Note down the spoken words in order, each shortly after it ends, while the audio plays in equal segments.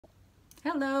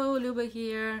Hello, Luba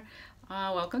here.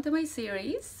 Welcome to my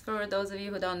series. For those of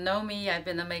you who don't know me, I've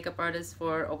been a makeup artist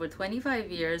for over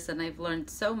 25 years and I've learned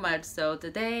so much. So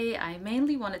today I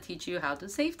mainly want to teach you how to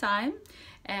save time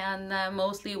and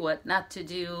mostly what not to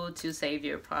do to save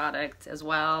your product as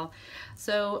well.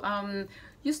 So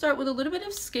you start with a little bit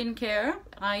of skincare.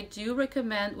 I do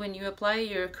recommend when you apply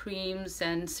your creams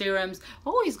and serums,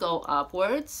 always go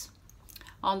upwards.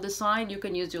 On the side, you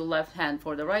can use your left hand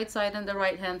for the right side and the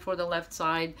right hand for the left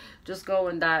side. Just go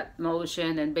in that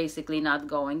motion and basically not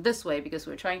going this way because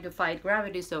we're trying to fight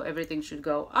gravity, so everything should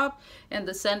go up. In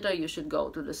the center, you should go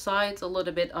to the sides a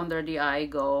little bit under the eye,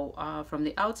 go from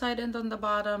the outside and on the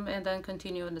bottom, and then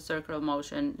continue in the circular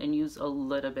motion and use a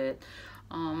little bit.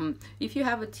 If you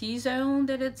have a T-zone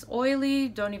that it's oily,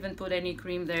 don't even put any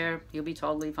cream there. You'll be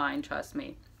totally fine, trust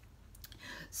me.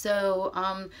 So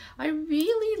I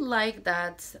really like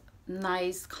that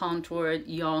nice contoured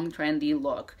young trendy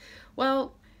look.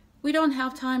 Well, we don't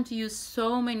have time to use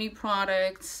so many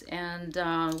products and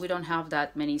we don't have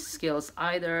that many skills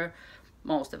either,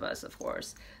 most of us of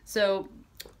course. So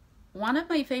one of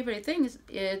my favorite things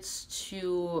is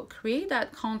to create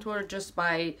that contour just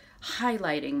by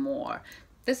highlighting more.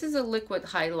 This is a liquid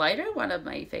highlighter, one of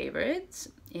my favorites.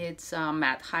 It's a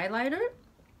matte highlighter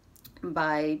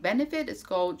by Benefit. It's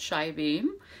called Shy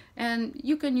Beam, and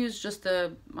you can use just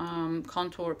a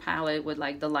contour palette with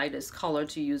like the lightest color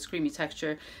to use creamy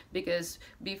texture, because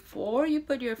before you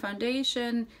put your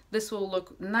foundation, this will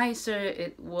look nicer.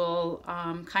 It will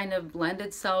kind of blend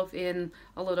itself in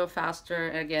a little faster.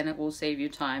 Again, it will save you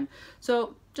time.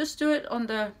 So just do it on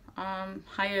the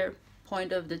higher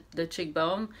point of the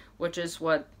cheekbone, which is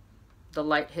what the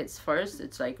light hits first.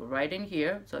 It's like right in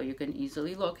here, so you can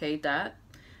easily locate that.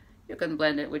 You can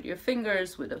blend it with your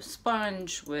fingers, with a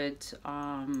sponge, with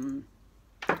a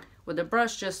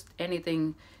brush, just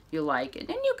anything you like. And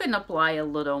then you can apply a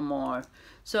little more.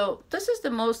 So this is the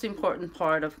most important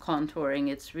part of contouring.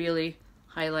 It's really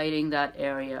highlighting that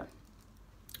area.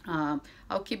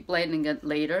 I'll keep blending it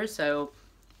later, so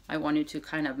I want you to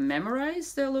kind of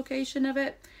memorize the location of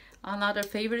it. Another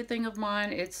favorite thing of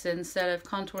mine, it's instead of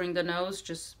contouring the nose,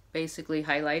 just basically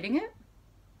highlighting it.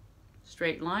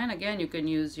 Straight line. Again, you can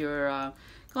use your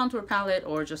contour palette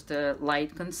or just a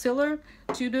light concealer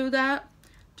to do that.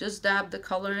 Just dab the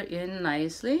color in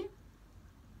nicely.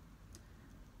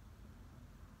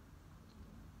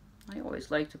 I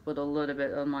always like to put a little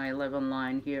bit on my 11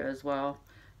 line here as well,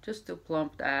 just to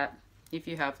plump that. If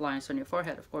you have lines on your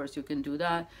forehead, of course, you can do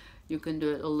that. You can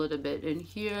do it a little bit in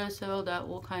here, so that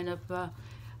will kind of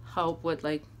help with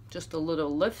like just a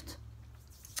little lift.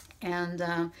 And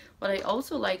what I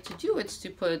also like to do is to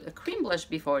put a cream blush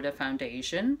before the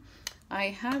foundation. I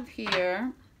have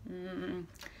here,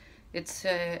 it's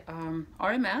a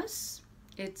RMS.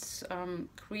 It's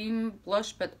cream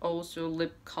blush, but also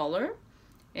lip color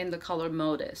in the color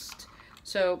Modest.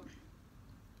 So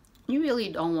you really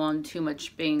don't want too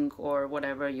much pink or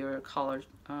whatever your color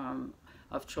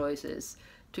of choice is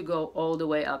to go all the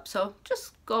way up. So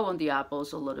just go on the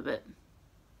apples a little bit.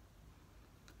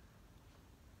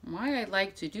 Why I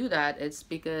like to do that is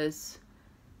because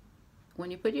when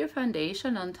you put your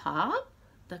foundation on top,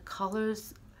 the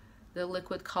colors, the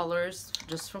liquid colors,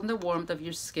 just from the warmth of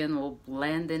your skin will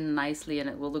blend in nicely and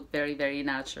it will look very, very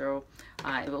natural.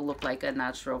 It will look like a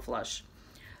natural flush.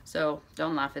 So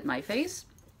don't laugh at my face.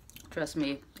 Trust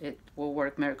me, it will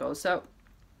work miracles. So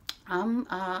I'm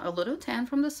a little tan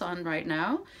from the sun right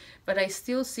now, but I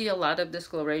still see a lot of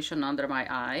discoloration under my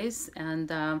eyes, and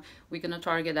we're gonna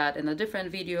target that in a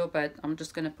different video, but I'm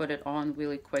just gonna put it on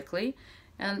really quickly.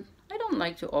 And I don't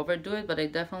like to overdo it, but I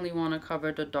definitely want to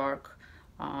cover the dark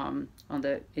on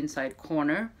the inside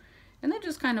corner, and then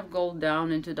just kind of go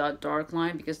down into that dark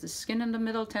line because the skin in the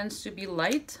middle tends to be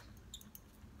light,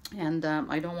 and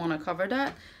I don't want to cover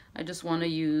that. I just want to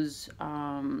use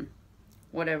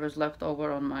whatever's left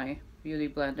over on my beauty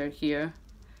blender here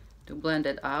to blend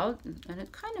it out, and it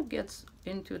kind of gets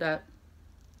into that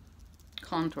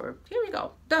contour. Here we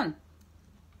go, done.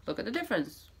 Look at the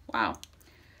difference. Wow.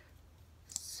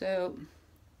 So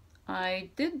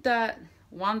I did that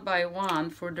one by one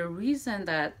for the reason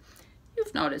that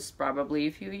you've noticed probably,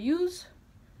 if you use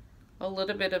a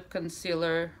little bit of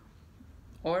concealer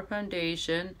or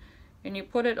foundation and you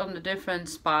put it on the different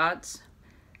spots,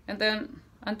 and then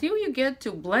until you get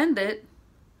to blend it,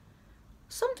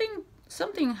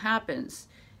 something happens.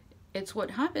 It's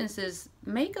what happens is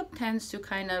makeup tends to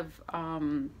kind of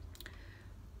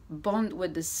bond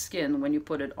with the skin when you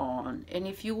put it on, and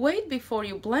if you wait before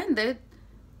you blend it,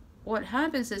 what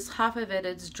happens is half of it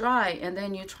is dry, and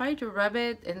then you try to rub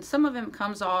it and some of it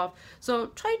comes off. So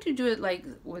try to do it like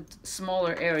with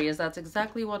smaller areas. That's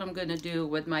exactly what I'm going to do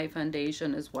with my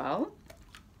foundation as well.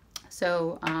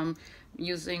 So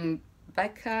using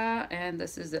Becca, and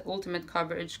this is the Ultimate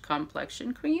Coverage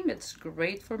Complexion Cream. It's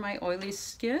great for my oily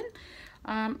skin.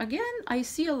 Again, I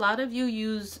see a lot of you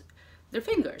use their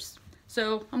fingers.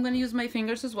 So I'm going to use my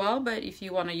fingers as well, but if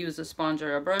you want to use a sponge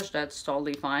or a brush, that's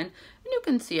totally fine. And you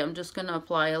can see I'm just going to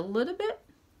apply a little bit,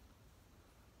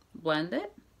 blend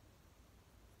it.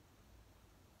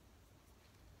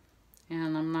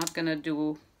 And I'm not going to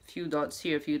do a few dots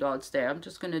here, a few dots there. I'm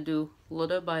just going to do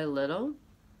little by little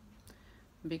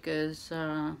because,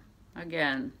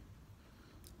 again,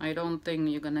 I don't think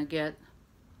you're going to get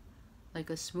like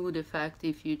a smooth effect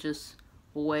if you just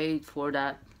wait for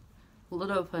that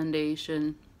little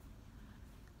foundation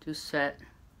to set.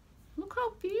 Look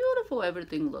how beautiful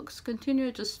everything looks.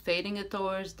 Continue just fading it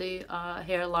towards the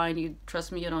hairline. You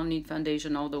trust me, you don't need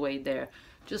foundation all the way there.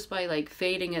 Just by like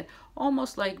fading it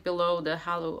almost like below the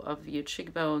hollow of your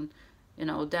cheekbone, you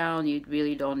know, down, you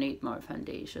really don't need more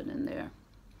foundation in there.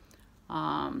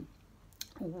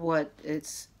 What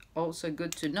it's also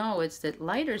good to know is that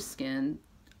lighter skin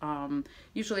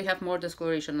usually have more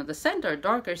discoloration at the center.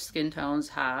 Darker skin tones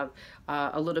have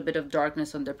a little bit of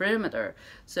darkness on the perimeter.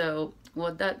 So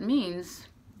what that means,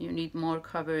 you need more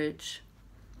coverage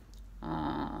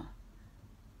on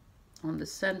the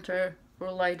center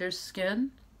for lighter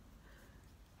skin.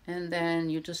 And then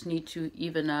you just need to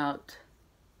even out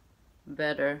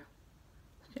better.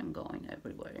 See, I'm going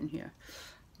everywhere in here.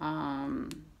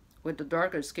 With the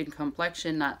darker skin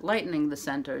complexion, not lightening the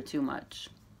center too much.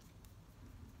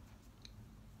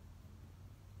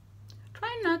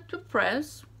 Try not to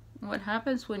press. What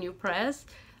happens when you press,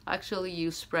 actually you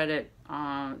spread it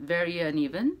very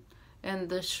uneven, and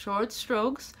the short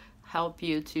strokes help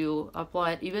you to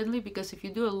apply it evenly, because if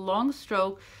you do a long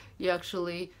stroke, you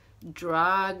actually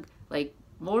drag like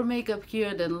more makeup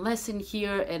here than less in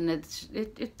here, and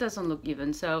it doesn't look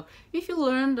even. So if you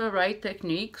learn the right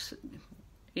techniques,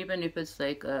 even if it's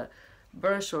like a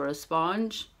brush or a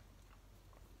sponge,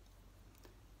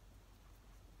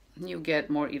 you get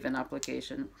more even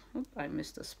application. Oop, I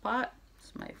missed a spot.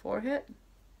 It's my forehead.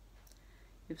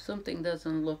 If something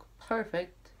doesn't look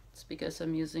perfect, it's because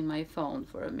I'm using my phone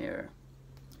for a mirror.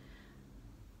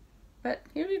 But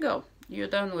here you go. You're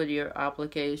done with your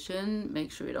application.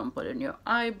 Make sure you don't put in your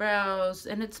eyebrows.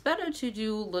 And it's better to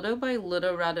do little by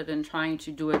little rather than trying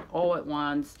to do it all at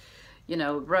once. You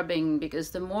know, rubbing,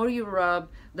 because the more you rub,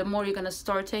 the more you're going to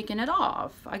start taking it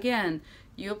off. Again,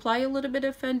 you apply a little bit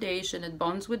of foundation, it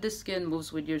bonds with the skin,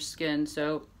 moves with your skin.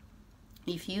 So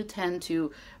if you tend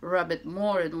to rub it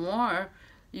more and more,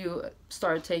 you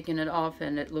start taking it off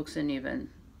and it looks uneven.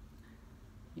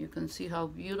 You can see how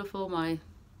beautiful my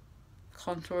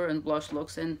contour and blush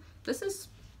looks, and this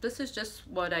is just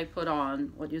what I put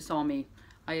on, what you saw me.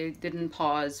 I didn't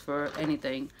pause for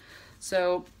anything.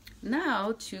 So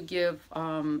now to give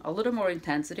a little more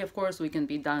intensity, of course we can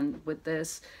be done with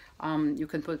this. You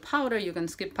can put powder, you can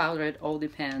skip powder, it all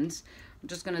depends. I'm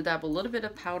just gonna dab a little bit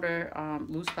of powder,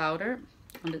 loose powder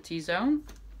on the T-zone.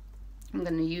 I'm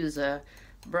gonna use a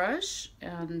brush,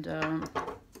 and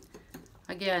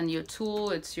again, your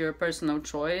tool, it's your personal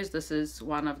choice. This is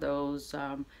one of those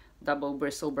double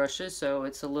bristle brushes, so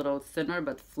it's a little thinner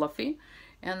but fluffy.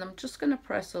 And I'm just gonna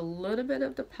press a little bit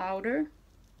of the powder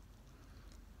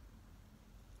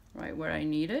right where I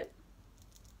need it.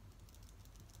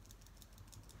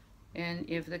 And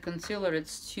if the concealer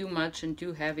is too much and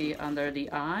too heavy under the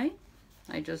eye,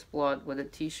 I just blot with a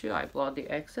tissue. I blot the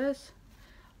excess.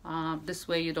 This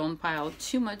way you don't pile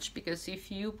too much, because if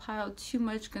you pile too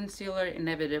much concealer,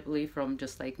 inevitably from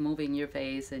just like moving your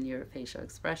face and your facial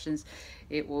expressions,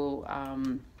 it will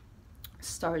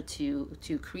start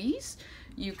to crease.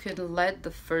 You can let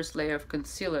the first layer of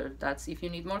concealer, that's if you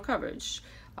need more coverage,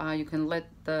 you can let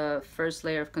the first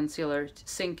layer of concealer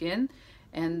sink in,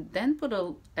 and then put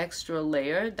an extra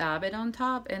layer, dab it on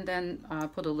top, and then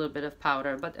put a little bit of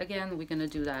powder. But again, we're gonna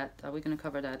do that, we're gonna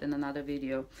cover that in another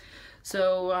video.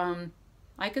 So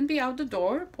I can be out the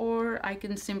door, or I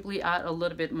can simply add a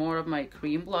little bit more of my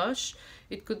cream blush.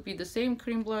 It could be the same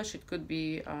cream blush, it could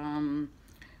be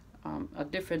a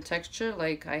different texture.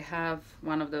 Like I have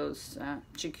one of those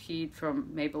Chic Heat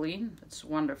from Maybelline. It's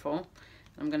wonderful.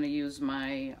 I'm gonna use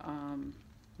my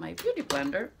my beauty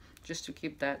blender just to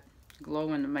keep that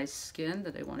glow in my skin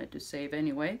that I wanted to save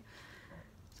anyway.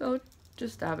 So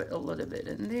just dab it a little bit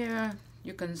in there.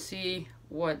 You can see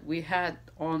what we had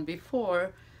on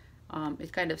before.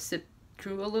 It kind of sipped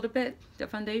through a little bit, the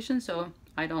foundation, so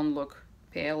I don't look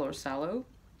pale or sallow.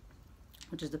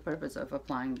 which is the purpose of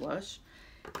applying blush.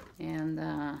 And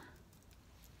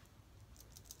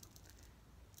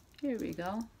here we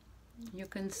go. You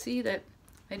can see that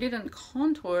I didn't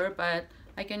contour, but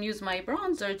I can use my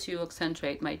bronzer to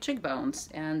accentuate my cheekbones.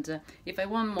 And if I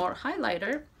want more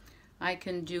highlighter, I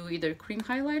can do either cream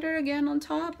highlighter again on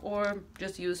top or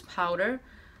just use powder.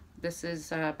 This is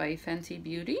by Fenty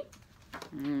Beauty.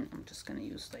 I'm just gonna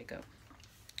use like a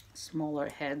smaller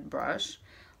head brush,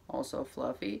 also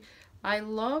fluffy. I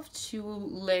love to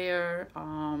layer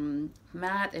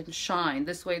matte and shine.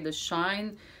 This way the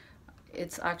shine,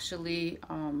 it's actually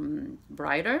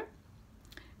brighter.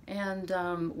 And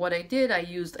what I did, I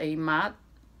used a matte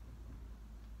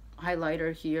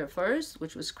highlighter here first,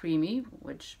 which was creamy,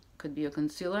 which could be a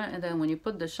concealer, and then when you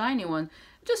put the shiny one,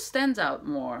 it just stands out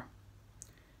more.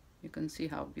 You can see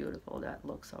how beautiful that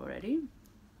looks already.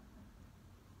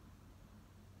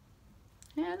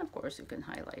 And of course you can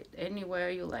highlight anywhere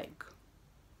you like.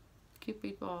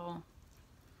 Cupid ball,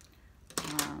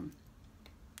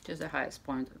 just the highest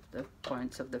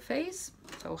points of the face.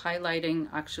 So highlighting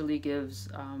actually gives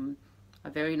a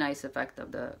very nice effect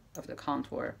of the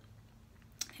contour.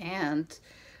 And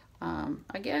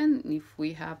again, if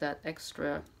we have that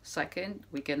extra second,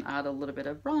 we can add a little bit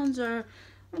of bronzer.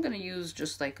 I'm gonna use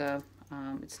just like a,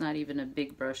 it's not even a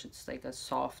big brush, it's like a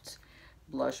soft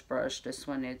blush brush. This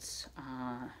one, it's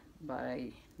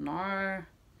by NAR.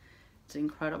 It's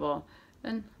incredible.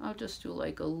 And I'll just do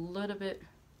like a little bit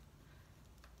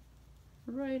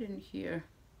right in here,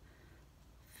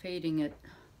 fading it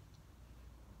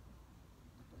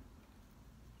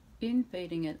in,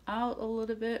 fading it out a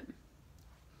little bit.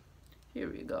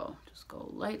 Here we go. Just go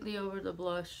lightly over the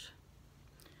blush,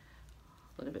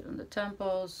 a little bit on the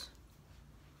temples.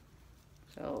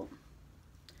 So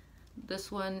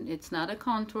this one, it's not a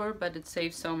contour, but it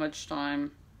saves so much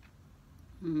time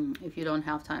if you don't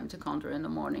have time to contour in the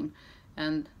morning.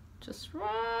 And just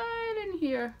right in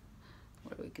here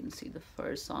where we can see the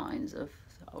first signs of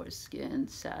our skin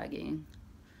sagging.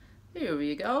 Here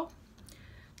we go.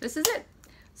 This is it.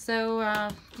 So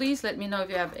please let me know if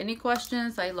you have any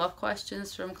questions. I love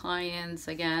questions from clients.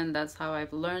 Again, that's how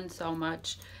I've learned so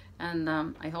much. And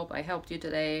I hope I helped you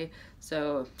today.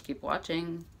 So keep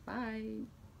watching. Bye.